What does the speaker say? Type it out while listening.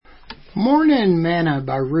Morning Manna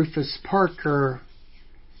by Rufus Parker,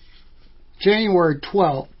 January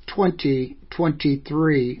 12,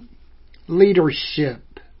 2023. Leadership.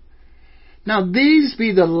 Now these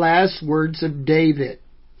be the last words of David.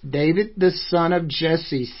 David the son of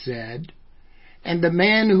Jesse said, and the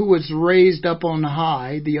man who was raised up on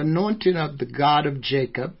high, the anointed of the God of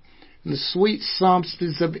Jacob, and the sweet psalmist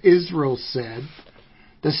of Israel said,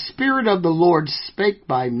 the Spirit of the Lord spake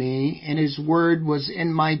by me, and his word was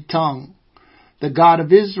in my tongue. The God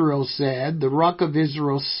of Israel said, the Rock of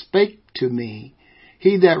Israel spake to me.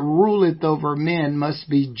 He that ruleth over men must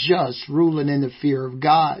be just, ruling in the fear of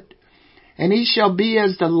God. And he shall be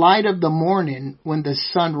as the light of the morning when the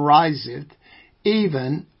sun riseth,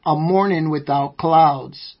 even a morning without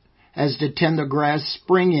clouds, as the tender grass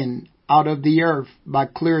springing out of the earth by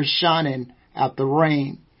clear shining at the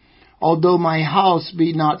rain. Although my house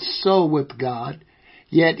be not so with God,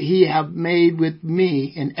 yet he have made with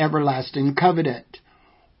me an everlasting covenant,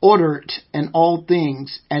 ordered in all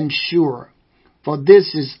things and sure. For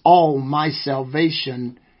this is all my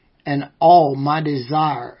salvation and all my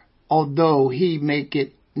desire, although he make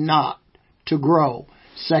it not to grow.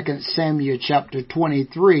 2 Samuel chapter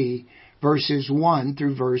 23, verses 1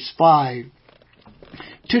 through verse 5.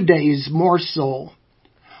 Today's morsel.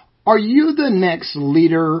 Are you the next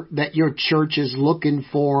leader that your church is looking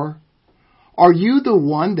for? Are you the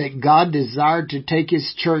one that God desired to take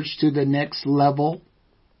his church to the next level?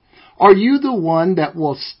 Are you the one that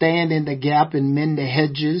will stand in the gap and mend the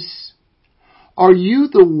hedges? Are you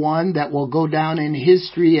the one that will go down in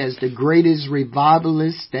history as the greatest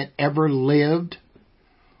revivalist that ever lived?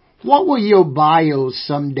 What will your bio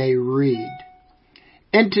someday read?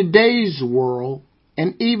 In today's world,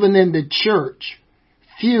 and even in the church,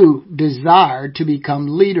 few desire to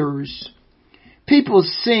become leaders. People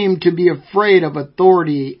seem to be afraid of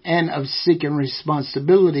authority and of seeking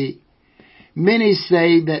responsibility. Many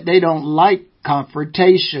say that they don't like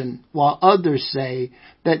confrontation, while others say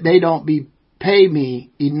that they don't pay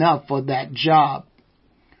me enough for that job.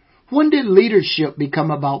 When did leadership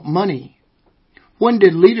become about money? When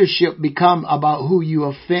did leadership become about who you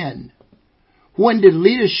offend? When did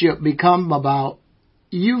leadership become about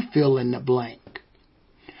you fill in the blank?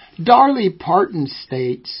 Dolly Parton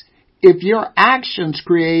states, if your actions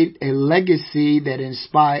create a legacy that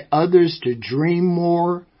inspire others to dream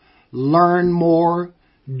more, learn more,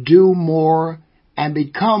 do more, and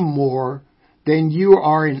become more, then you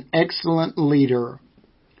are an excellent leader.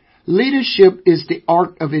 Leadership is the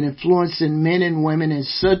art of influencing men and women in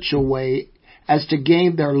such a way as to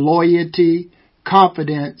gain their loyalty,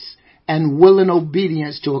 confidence, and willing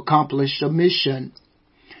obedience to accomplish a mission.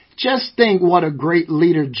 Just think what a great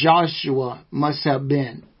leader Joshua must have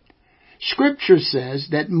been. Scripture says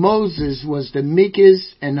that Moses was the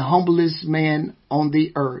meekest and humblest man on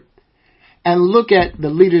the earth. And look at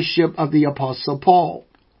the leadership of the Apostle Paul.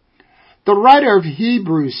 The writer of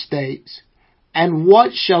Hebrews states, and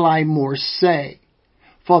what shall I more say?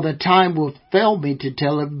 For the time will fail me to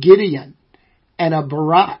tell of Gideon, and of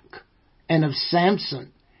Barak, and of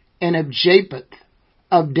Samson, and of Japheth,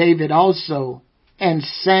 of David also, and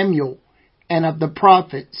Samuel, and of the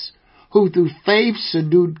prophets, who through faith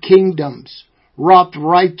subdued kingdoms, wrought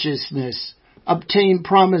righteousness, obtained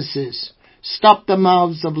promises, stopped the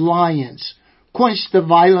mouths of lions, quenched the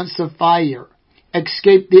violence of fire,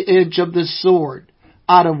 escaped the edge of the sword,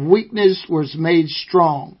 out of weakness was made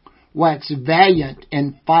strong, waxed valiant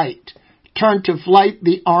in fight, turned to flight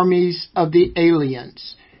the armies of the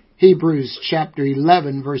aliens. Hebrews chapter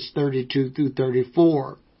 11, verse 32 through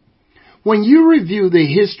 34. When you review the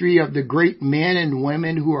history of the great men and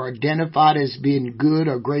women who are identified as being good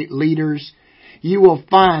or great leaders, you will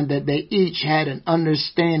find that they each had an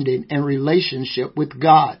understanding and relationship with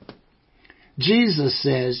God. Jesus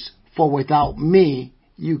says, for without me,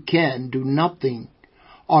 you can do nothing.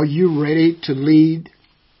 Are you ready to lead?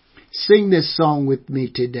 Sing this song with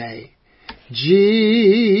me today.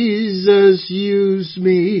 Jesus, use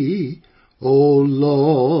me. Oh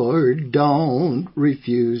Lord, don't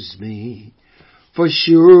refuse me, for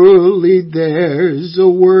surely there's a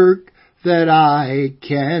work that I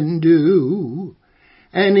can do,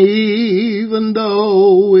 and even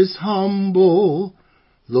though it's humble,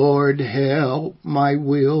 Lord, help my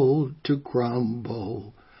will to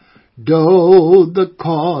crumble. Though the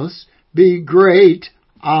cost be great,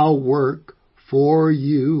 I'll work for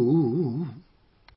you.